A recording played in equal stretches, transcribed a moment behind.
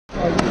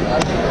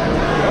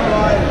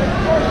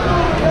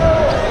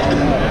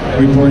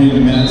Reporting to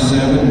mat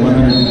 7,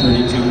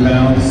 132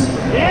 pounds.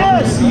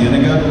 Yes.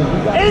 Cienega.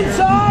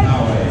 Inside.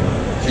 Poway.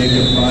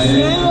 Jacob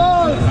Biden.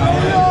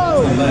 Poway.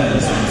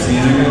 Les from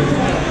Cienega.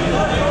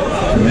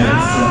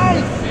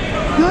 Nice.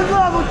 Good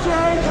level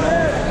change.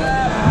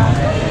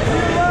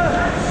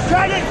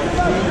 Drag it.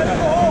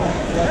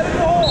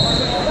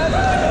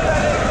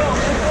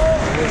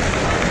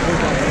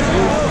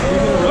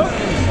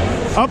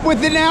 Up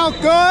with it now.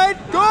 Good.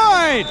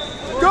 Good.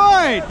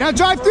 Good. Now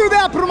drive through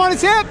that. Put him on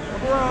his hip.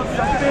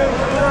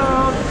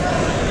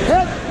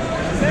 Hit.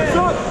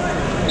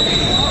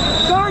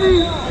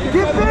 30.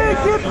 Get big.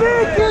 Get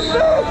big. Get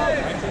big.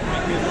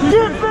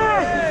 Get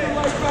big.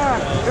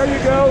 There you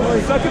go.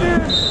 Suck it in.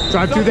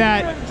 Drive through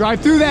that. Drive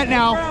through that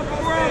now.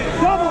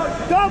 Double.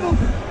 Double.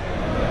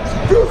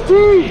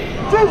 15.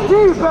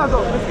 15,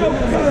 Bethel.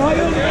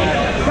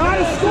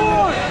 Gotta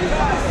score.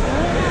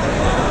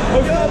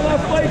 Push that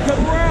left leg,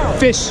 come around.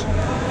 Fish.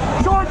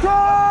 Short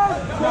time.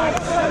 Go,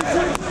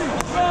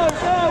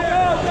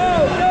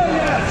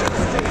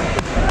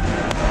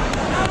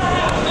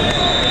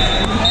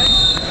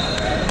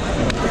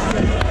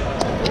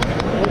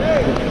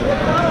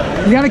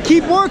 You gotta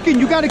keep working.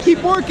 You gotta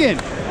keep working.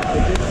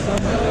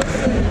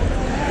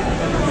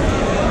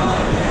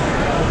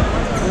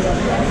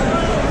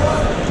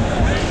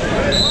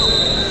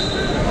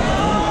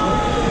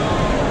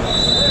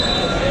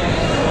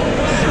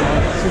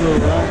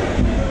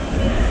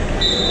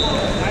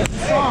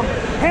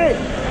 Hey,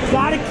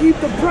 gotta keep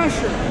the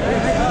pressure.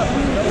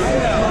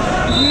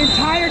 The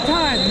entire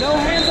time. No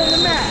hands on the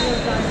mat.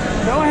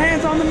 No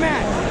hands on the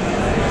mat.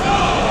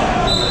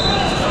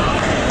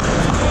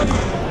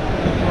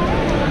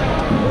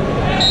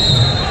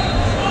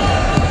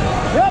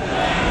 Yep.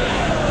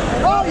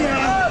 Oh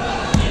yeah.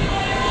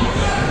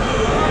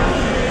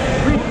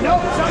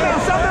 Nope. Something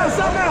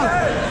else.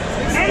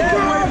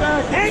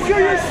 Anchor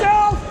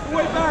yourself.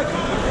 Way back.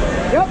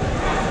 Yep.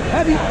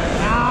 Heavy.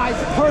 Nice.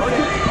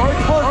 Perfect.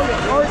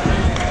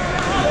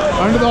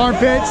 Under the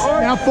armpits.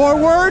 Now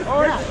forward.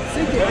 Yeah,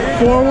 sink it.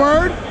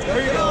 Forward.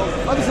 There you go.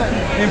 Other side.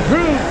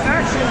 Improve.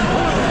 Action.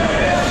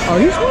 Oh,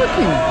 he's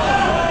working.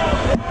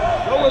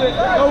 Go with it.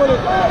 Go with it.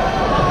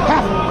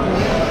 Half.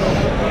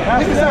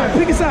 Pick a side.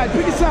 Pick a side.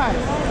 Pick a side.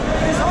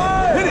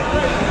 Hit it.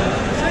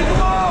 Take the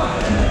ball.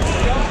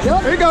 Yep.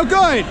 There you go.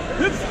 Good.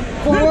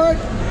 Forward.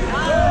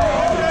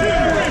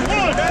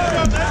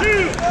 1,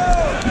 2.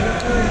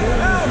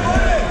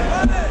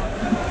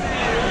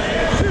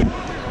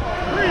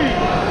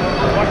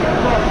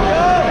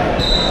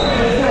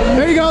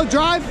 There you go.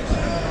 Drive.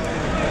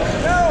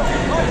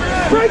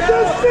 Break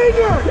those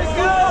fingers.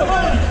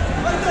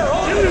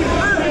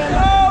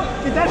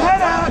 Get that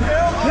head out.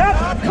 Yep.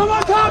 Come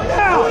on top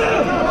now.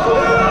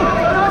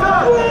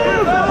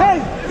 Hey,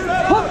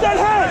 hook that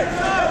head.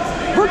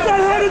 Hook that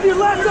head with your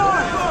left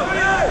arm.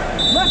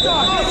 Left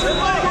arm.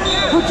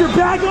 Put your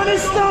back on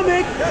his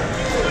stomach.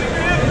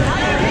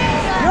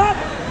 Yep.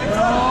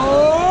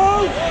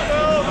 Oh.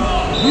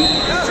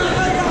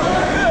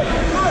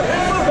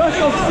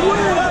 Special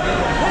swim.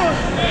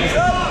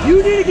 You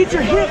need to get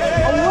your hips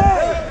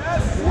away.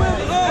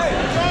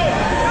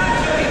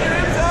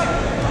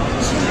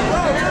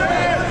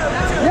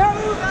 Yep.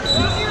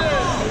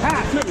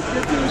 Half.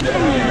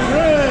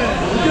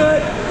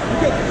 Good.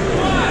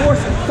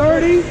 Force it.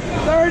 30.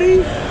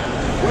 30.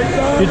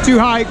 You're too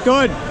high.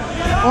 Good.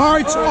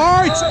 Arch.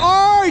 Arch.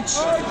 Arch.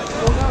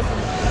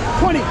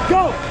 20.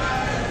 Go.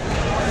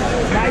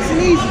 Nice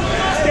and easy.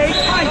 Stay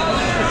tight.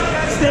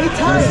 Stay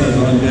tight.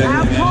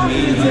 Have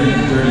confidence in it.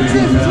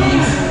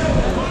 15.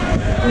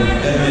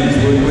 Edmonds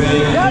Woodway.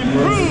 Yep.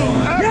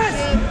 Yes.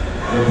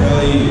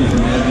 Rapelli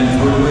from Edmonds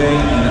Woodway.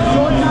 And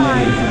Short Amalay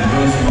time. from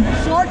Grossmont.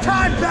 Short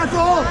time,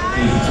 Bethel.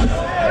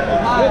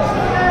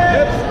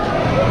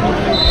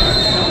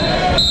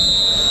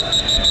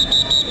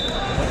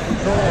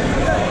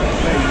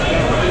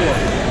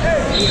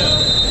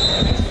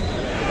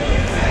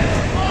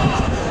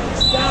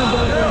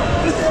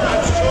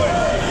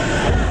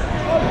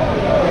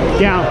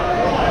 Down.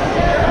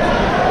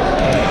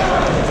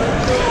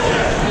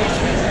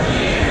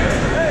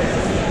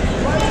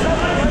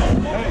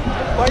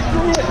 Fight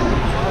through it.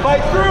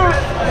 Fight through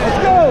it. Let's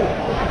go.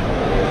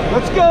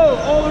 Let's go.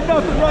 All or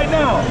nothing right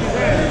now.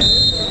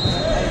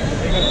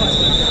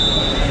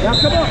 Now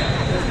come up.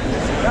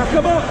 Now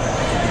come up.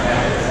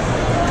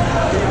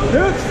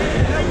 Hips.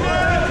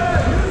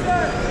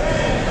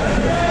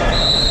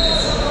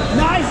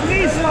 Nice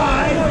knee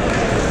slide.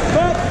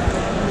 Up.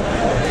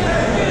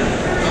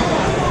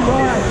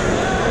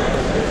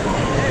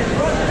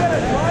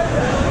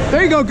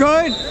 There you go.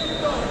 Good.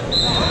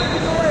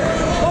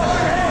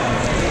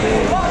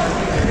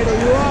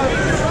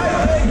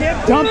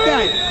 Dump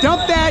that.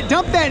 Dump that.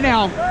 Dump that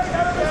now.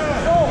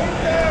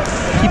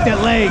 Keep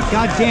that leg.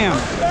 God damn.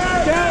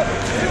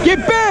 Get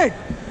big.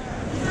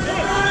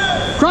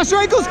 Cross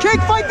your ankles. Kick.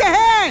 Fight the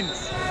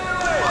hands.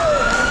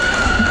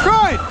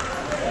 Good.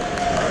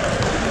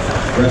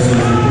 Wrestlers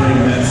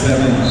reporting mat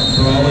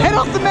 7. Brawling. Head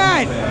off the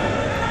mat.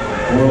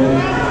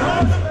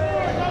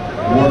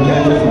 Warlow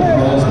from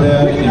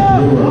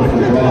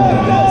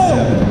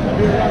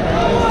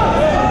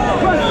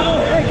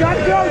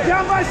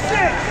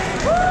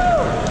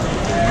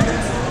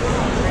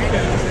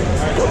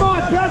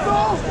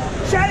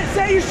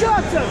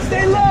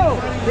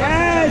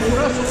Yes!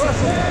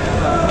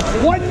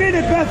 1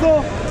 minute,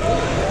 Bethel!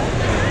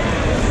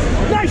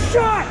 Nice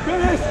shot!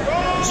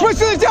 Switch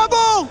to the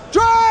double!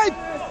 Drive!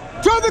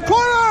 Drive the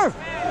corner!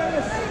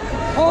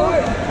 Hold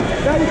it!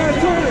 Now you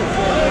gotta turn it!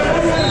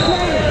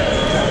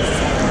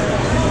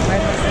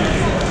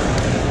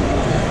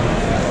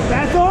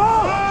 Bethel!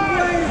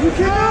 You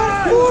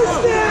cannot push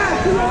that!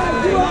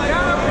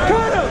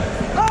 Cut him!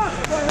 Up!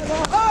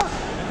 Up!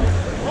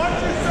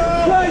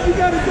 Cut, you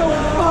gotta go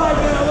 5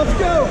 now. Let's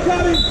go!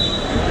 Cut him!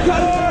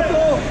 Cut him,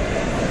 Bethel!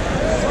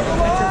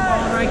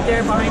 Right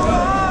there behind you.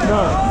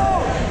 No.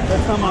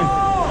 That's not mine.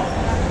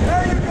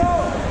 There you go!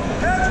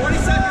 20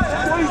 seconds!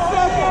 20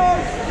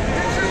 seconds!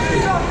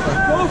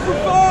 Go for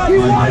 5! He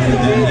wants to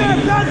be there,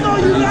 Bethel!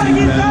 You gotta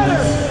get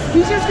better!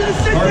 He's just gonna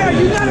sit there!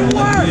 You gotta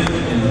work!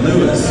 And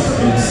Lewis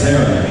and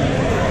Sarah.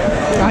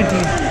 God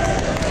damn.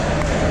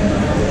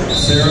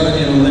 Sarah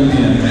and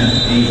Olympian.